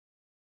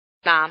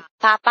Nam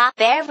Papa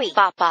Berry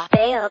Papa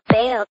Bell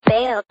Bell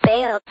Bell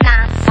Bell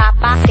Nam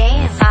Papa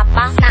Dance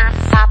Papa Nam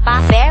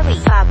Papa Berry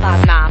Papa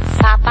Nam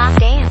Papa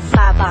Dance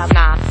Papa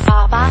Nam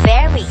Papa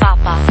Berry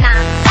Papa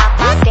Nam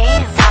Papa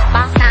Dance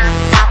Papa Nam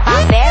Papa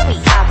Berry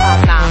Papa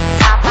Nam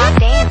Papa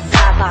Dance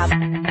Papa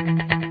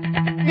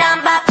Nam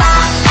Papa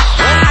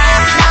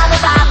Nam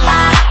Papa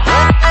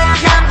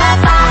Nam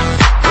Papa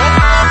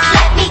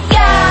let me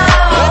go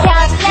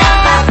Nam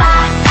Papa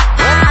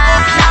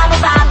Nam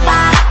Papa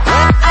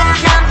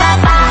Nam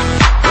Papa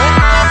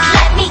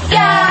let me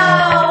go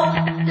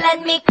let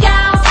me go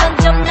손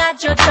좀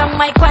놔줘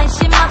정말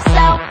관심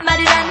없어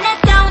말을 안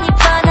해도 네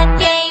뻔한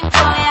게임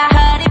거야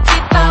Hurry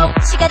people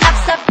시간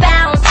앞서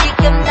bounce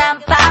지금 난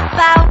바빠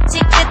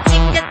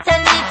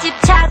지긋지긋한 네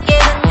집착에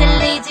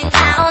흔들리진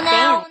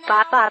않아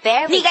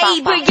네가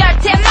입을 열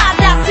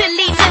때마다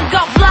들리는 거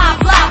blah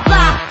blah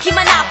blah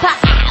귀만 아파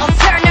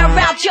turn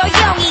around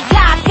조용히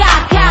가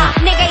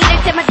내가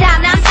이럴 때마다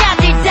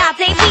남자들 다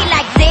they be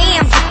like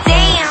damn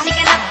damn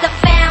네가 not the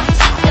fam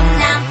지금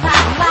난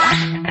바빠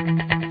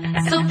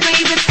so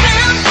baby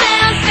bounce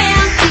bounce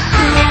bounce keep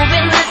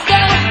moving let's go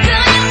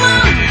그냥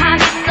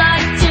원하겠어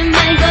잊지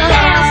말고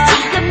bounce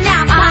지금 난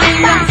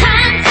바빠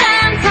time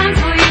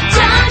for you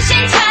정신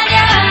차려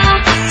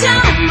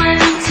정말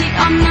눈치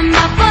없는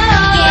바보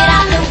get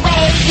out the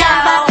way yo 난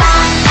바빠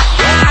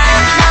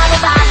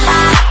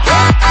난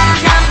바빠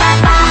난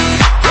바빠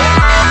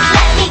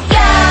let me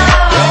go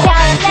난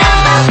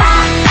바빠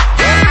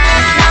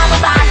난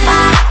바빠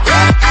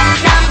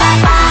난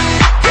바빠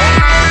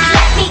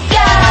let me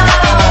go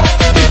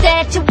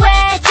도대체 왜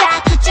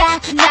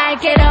자꾸 날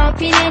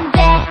괴롭히는데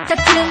Talk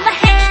to my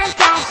hand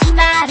다시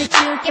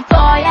말해줄게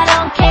boy I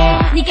don't care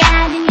네가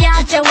아닌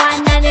여자와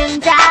나는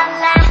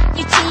달라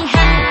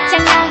유치한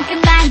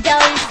장난감만 더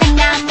이상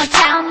난 못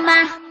참아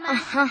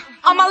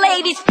All my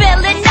ladies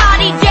feeling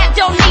naughty yeah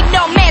don't need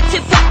no man to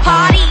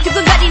party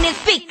두근거리는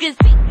speakers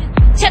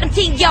처럼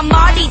튀어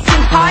머리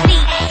too hardy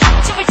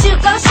춤을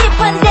추고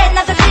싶은데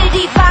나도